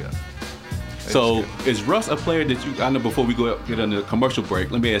play together. So is Russ a player that you? I know before we get on the commercial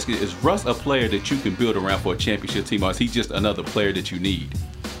break, let me ask you: is Russ a player that you can build around for a championship team, or is he just another player that you need?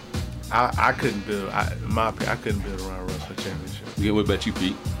 I couldn't build. In my opinion, I couldn't build around Russ for championship. Yeah, what about you,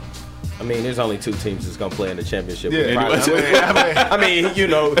 Pete? I mean, there's only 2 teams that's gonna play in the championship. Yeah, I mean, so yeah.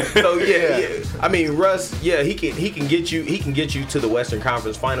 I mean, Russ, yeah, he can get you to the Western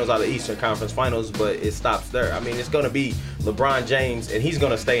Conference Finals or the Eastern Conference Finals, but it stops there. I mean, it's gonna be LeBron James, and he's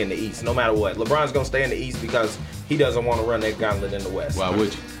gonna stay in the East no matter what. LeBron's gonna stay in the East because he doesn't want to run that gauntlet in the West. Why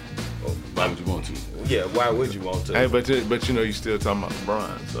would you? Why would you want to? Yeah, why would you want to? Hey, but you still talking about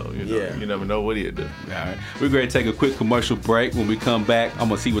LeBron, so you never know what he'll do. All right, we're going to take a quick commercial break. When we come back, I'm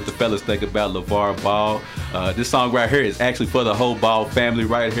gonna see what the fellas think about LeVar Ball. This song right here is actually for the whole Ball family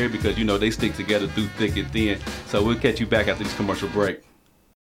right here because they stick together through thick and thin. So we'll catch you back after this commercial break.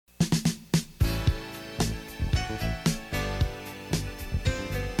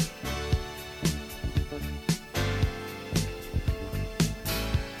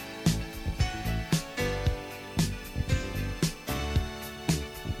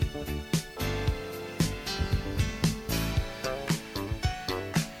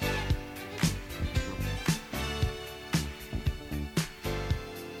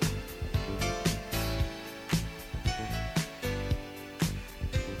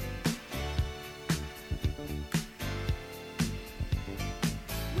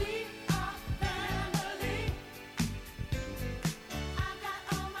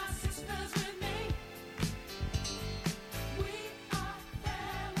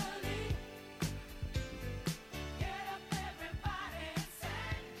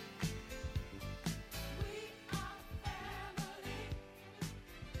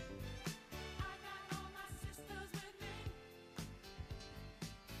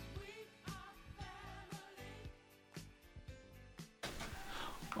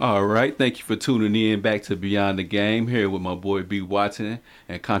 All right, thank you for tuning in back to Beyond the Game here with my boy B. Watson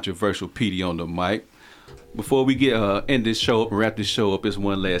and Controversial PD on the mic. Before we get end this show up and wrap this show up, there's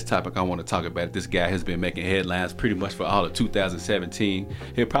one last topic I want to talk about. This guy has been making headlines pretty much for all of 2017.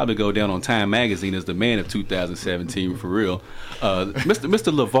 He'll probably go down on Time Magazine as the man of 2017 for real.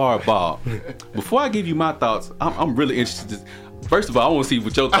 Mr. LeVar Ball. Before I give you my thoughts, I'm really interested. First of all, I want to see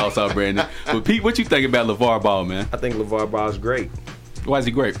what your thoughts are, Brandon. But Pete, what you think about LeVar Ball, man? I think LeVar Ball is great. Why is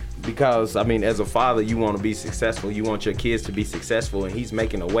he great? Because, I mean, as a father, you want to be successful. You want your kids to be successful, and he's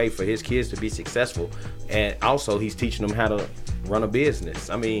making a way for his kids to be successful. And also, he's teaching them how to run a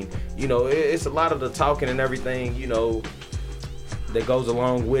business. I mean, you know, it's a lot of the talking and everything, you know, that goes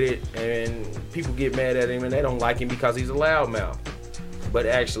along with it. And people get mad at him, and they don't like him because he's a loudmouth. But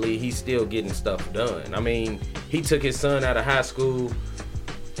actually, he's still getting stuff done. I mean, he took his son out of high school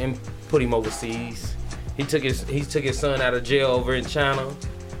and put him overseas. He took his son out of jail over in China,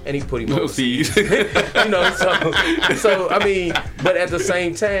 and he put him overseas. You know, so I mean, but at the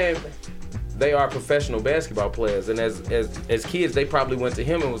same time, they are professional basketball players, and as kids, they probably went to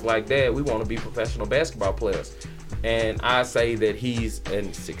him and was like, "Dad, we want to be professional basketball players." And I say that he's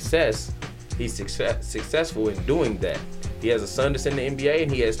successful in doing that. He has a son that's in the NBA,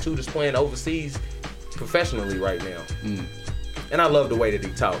 and he has two that's playing overseas professionally right now. And I love the way that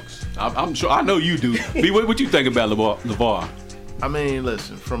he talks. I'm sure. I know you do. B, what you think about LeVar? I mean,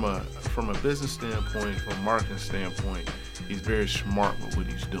 listen, from a business standpoint, from a marketing standpoint, he's very smart with what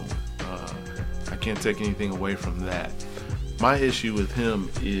he's doing. I can't take anything away from that. My issue with him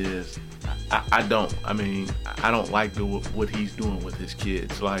is I don't like what he's doing with his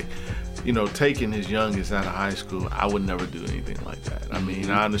kids. Like, you know, taking his youngest out of high school, I would never do anything like that. I mean,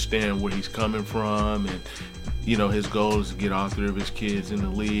 I understand where he's coming from, and you know, his goal is to get all three of his kids in the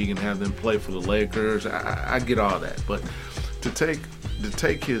league and have them play for the Lakers. I get all that, but to take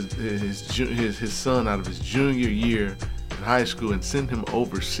his son out of his junior year in high school and send him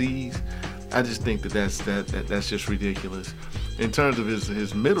overseas, I just think that's just ridiculous. In terms of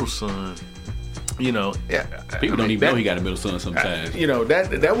his middle son, you know, people don't even know he got a middle son sometimes. You know,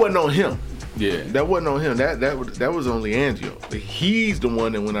 that wasn't on him. Yeah, that wasn't on him. That was on Leandro. He's the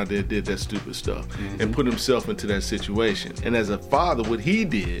one that went out there and did that stupid stuff and put himself into that situation. And as a father, what he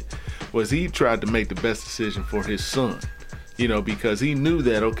did was he tried to make the best decision for his son. You know, because he knew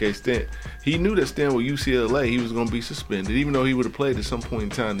that staying with UCLA, he was going to be suspended. Even though he would have played at some point in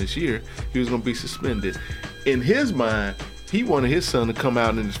time this year, he was going to be suspended. In his mind, he wanted his son to come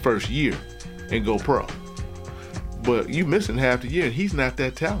out in his first year and go pro. But you missing half the year, and he's not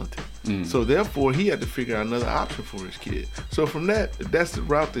that talented. So therefore, he had to figure out another option for his kid. So from that, if that's the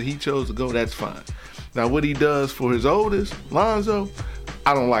route that he chose to go, that's fine. Now, what he does for his oldest, Lonzo,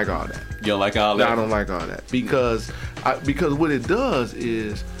 I don't like all that. You don't like all that? No, I don't like all that because what it does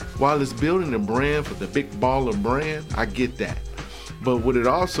is, while it's building a brand for the big baller brand, I get that. But what it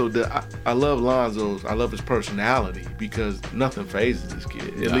also does, I love Lonzo's, I love his personality because nothing phases this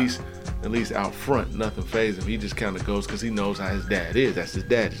kid. At least out front, nothing phases him. He just kind of goes because he knows how his dad is. That's his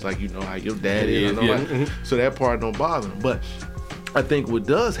dad. Just like you know how your dad is. So that part don't bother him. But I think what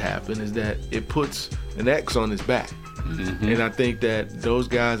does happen is that it puts an X on his back. And I think that those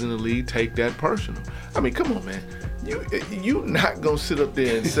guys in the league take that personal. I mean, come on, man. You not going to sit up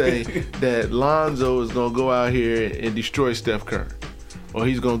there and say that Lonzo is going to go out here and destroy Steph Curry. Or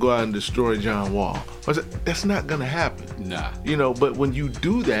he's going to go out and destroy John Wall. That's not going to happen. Nah. You know, but when you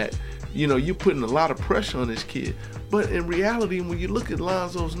do that, you know, you're putting a lot of pressure on this kid. But in reality, when you look at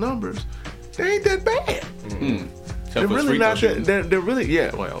Lonzo's numbers, they ain't that bad. They're really not that. They're really,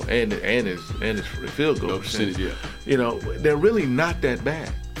 yeah. Well, and his field goal percentage. Yeah. You know, they're really not that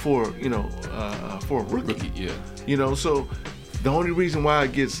bad for a rookie. Yeah. You know, so the only reason why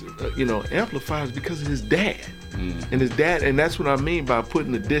it gets amplified is because of his dad. And his dad, and that's what I mean by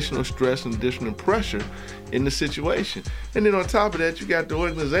putting additional stress and additional pressure in the situation. And then on top of that, you got the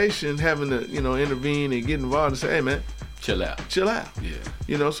organization having to, intervene and get involved and say, hey man, chill out.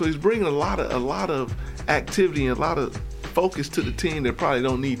 Yeah. So he's bringing a lot of activity and a lot of focus to the team that probably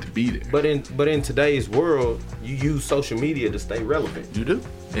don't need to be there. But in today's world, you use social media to stay relevant. You do.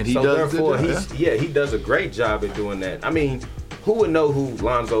 And he so does. Therefore, he does a great job at doing that. I mean, who would know who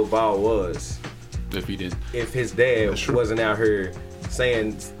Lonzo Ball was if he didn't? If his dad wasn't out here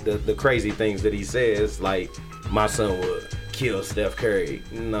saying the crazy things that he says, like my son would kill Steph Curry.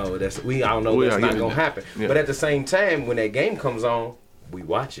 No, we all know that's not gonna happen. Yeah. But at the same time, when that game comes on, we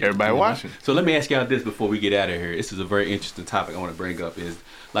watch it. Everybody watching. So let me ask y'all this before we get out of here. This is a very interesting topic I want to bring up. Is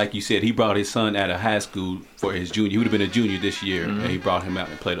like you said, he brought his son out of high school for his junior. He would have been a junior this year, and he brought him out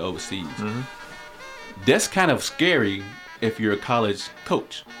and played overseas. That's kind of scary if you're a college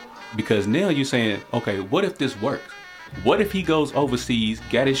coach, because now you're saying, okay, what if this works? What if he goes overseas,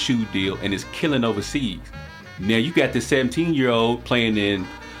 got his shoe deal, and is killing overseas? Now you got this 17-year-old playing in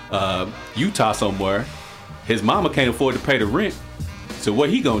Utah somewhere. His mama can't afford to pay the rent. So what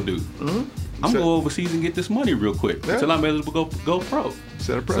he gonna do? I'm gonna go overseas and get this money real quick until I'm able to go pro.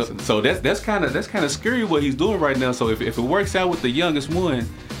 Set a precedent. So that's kind of scary what he's doing right now. So if it works out with the youngest one,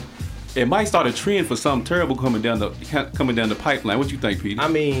 it might start a trend for something terrible coming down the pipeline. What you think, Petey? I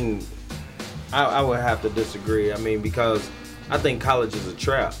mean, I would have to disagree. I mean, because I think college is a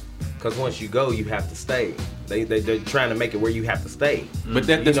trap. Because once you go, you have to stay. They're trying to make it where you have to stay. But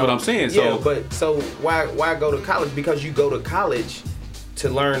that's what I'm saying. Yeah, so why go to college? Because you go to college to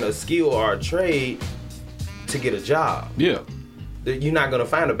learn a skill or a trade to get a job. Yeah. You're not going to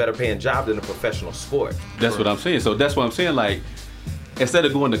find a better paying job than a professional sport. That's what I'm saying. So that's what I'm saying. Like, instead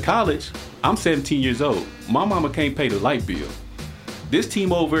of going to college, I'm 17 years old. My mama can't pay the light bill. This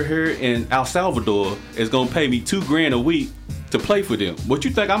team over here in El Salvador is going to pay me $2,000 a week to play for them. What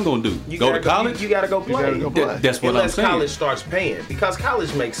you think I'm going to do? Go to college? You got to go play. That's what Unless I'm saying. college starts paying. Because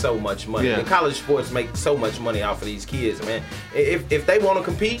college makes so much money. Yeah. The college sports make so much money off of these kids, man. If they want to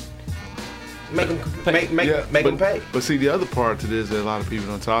compete, make them pay. But see, the other part to this that a lot of people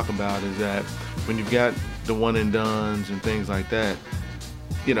don't talk about is that when you've got the one and dones and things like that,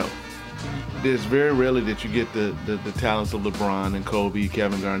 you know, there's very rarely that you get the talents of LeBron and Kobe,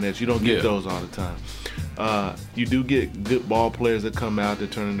 Kevin Garnett. You don't get those all the time. You do get good ball players that come out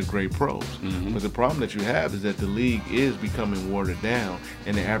that turn into great pros. Mm-hmm. But the problem that you have is that the league is becoming watered down,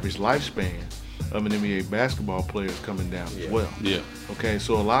 and the average lifespan of an NBA basketball player is coming down as well. Yeah. Okay,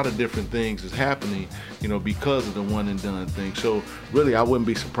 so a lot of different things is happening, you know, because of the one and done thing. So really, I wouldn't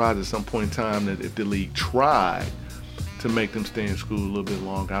be surprised at some point in time that if the league tried to make them stay in school a little bit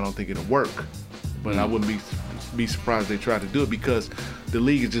longer, I don't think it'll work. But I wouldn't be surprised if they tried to do it because the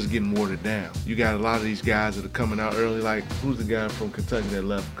league is just getting watered down. You got a lot of these guys that are coming out early, like who's the guy from Kentucky that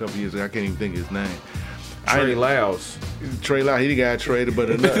left a couple years ago? I can't even think of his name. Trey Lyles. Trey Lyles, he got traded, but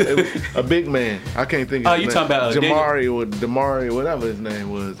a big man. I can't think of his name. You talking about Damari, whatever his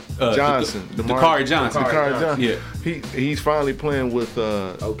name was. Johnson. Dakari Johnson. Dakari Johnson. Yeah. He's finally playing with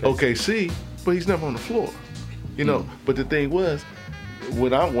OKC, but he's never on the floor. You know, but the thing was,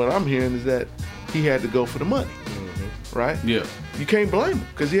 what I'm hearing is that he had to go for the money, right? Yeah. You can't blame him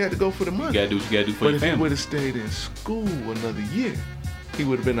because he had to go for the money. You got to do what you got to do for but your if family. he would have stayed in school another year, he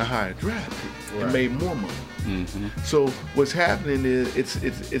would have been a higher draft pick and made more money. Mm-hmm. So what's happening is it's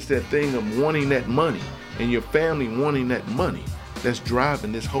that thing of wanting that money and your family wanting that money that's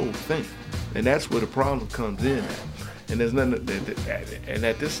driving this whole thing, and that's where the problem comes in at. And there's nothing, and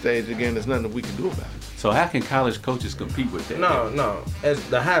at this stage again, there's nothing that we can do about it. So how can college coaches compete with that? No. As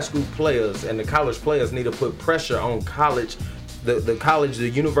the high school players and the college players need to put pressure on college, the college, the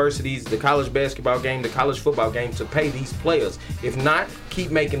universities, the college basketball game, the college football game to pay these players. If not,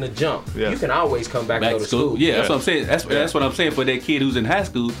 keep making the jump. Yeah. You can always come back and go to school. Yeah, that's what I'm saying. That's what I'm saying for that kid who's in high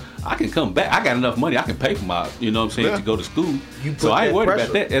school. I can come back. I got enough money. I can pay for my, you know what I'm saying, to go to school. So I ain't worried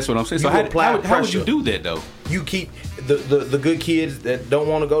about that. That's what I'm saying. So how would you do that though? You keep the good kids that don't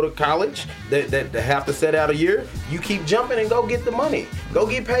want to go to college, that have to set out a year, you keep jumping and go get the money. Go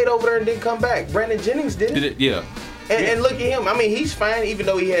get paid over there and then come back. Brandon Jennings did it. Yeah. And look at him. I mean, he's fine, even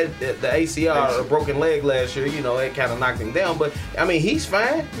though he had the ACL, or a broken leg last year. You know, it kind of knocked him down. But I mean, he's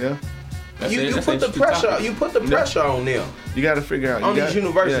fine. Yeah. You put the pressure. You put the pressure on them. You got to figure out these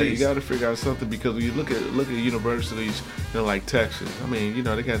universities. Yeah, you got to figure out something because when you look at universities, you know, like Texas. I mean, you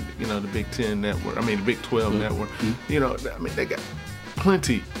know, they got the Big 10 network. I mean, the Big 12 network. You know, I mean, they got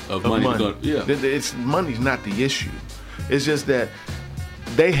plenty of money. It's money's not the issue. It's just that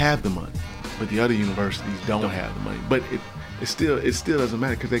they have the money, but the other universities don't have the money. But it still doesn't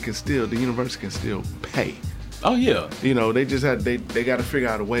matter because the university can still pay. Oh yeah. You know, they just they got to figure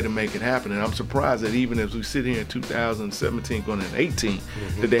out a way to make it happen. And I'm surprised that even as we sit here in 2017 going into 18,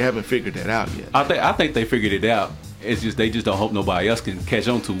 that they haven't figured that out yet. I think they figured it out. It's just they just don't hope nobody else can catch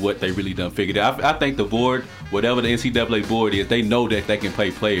on to what they really done figured out. I think the board, whatever the NCAA board is, they know that they can pay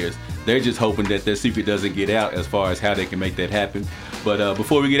players. They're just hoping that their secret doesn't get out as far as how they can make that happen. But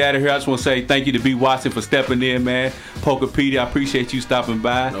before we get out of here, I just want to say thank you to B. Watson for stepping in, man. Poker Petey, I appreciate you stopping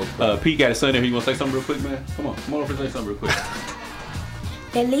by. No Pete got a son here. You want to say something real quick, man? Come on over and say something real quick.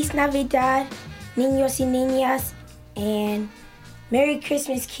 Feliz Navidad, niños y niñas, and Merry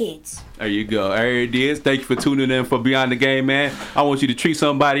Christmas, kids. There you go. There it is. Thank you for tuning in for Beyond the Game, man. I want you to treat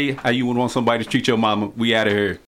somebody how you would want somebody to treat your mama. We out of here.